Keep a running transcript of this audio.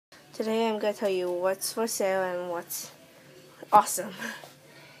Today I'm going to tell you what's for sale and what's awesome.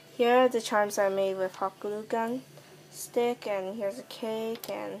 Here are the charms I made with hot glue gun stick, and here's a cake,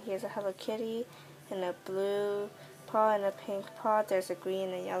 and here's a Hello Kitty, and a blue paw and a pink paw. There's a green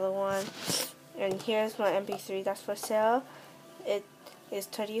and a yellow one. And here's my MP3 that's for sale. It is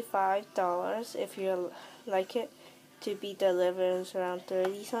 $35 if you like it to be delivered. It's around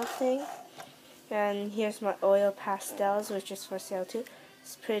 30 something. And here's my oil pastels, which is for sale too.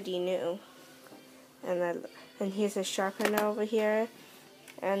 It's pretty new. And here's a sharpener over here,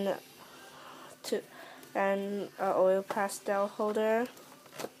 and an oil pastel holder.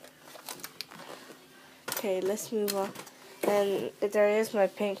 Okay, let's move on. And there is my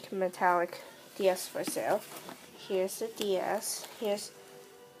pink metallic DS for sale. Here's the DS. Here's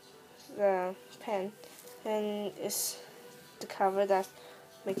the pen, and it's the cover that's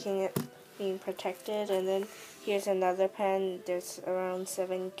making it being protected. And then here's another pen. There's around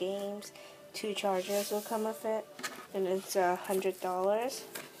 7 games. 2 chargers will come with it, and it's $100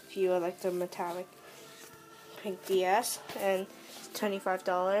 if you like the metallic pink DS, and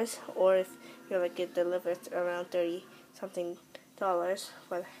 $25, or if you like it delivered, around 30 something dollars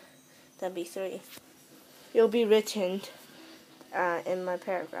for the MP3. It'll be written in my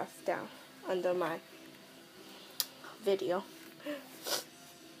paragraph down under my video.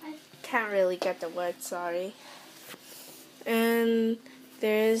 Can't really get the word, sorry. And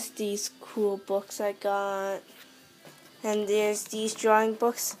there's these cool books I got, and there's these drawing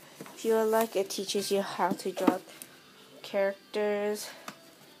books. If you like, it teaches you how to draw characters.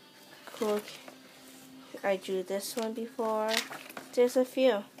 Cool. I drew this one before. There's a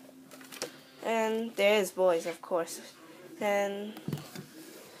few, and there's boys, of course. And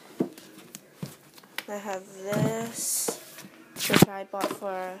I have this, which I bought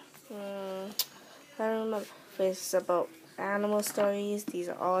for I don't remember, but it's about animal stories. These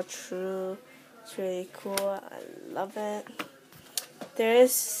are all true. It's really cool. I love it. There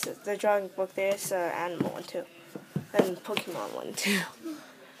is the drawing book. There's an animal one too, and Pokemon one too.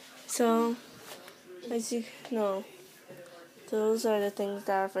 So, as you know, those are the things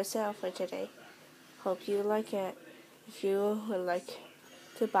that are for sale for today. Hope you like it. If you would like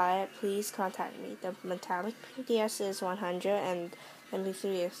to buy it, please contact me. The metallic DS is $100 and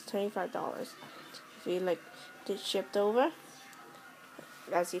MP3 is $25. If you like it shipped over,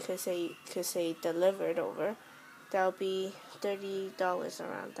 as you could say delivered over, that'll be $30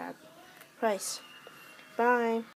 around that price. Bye.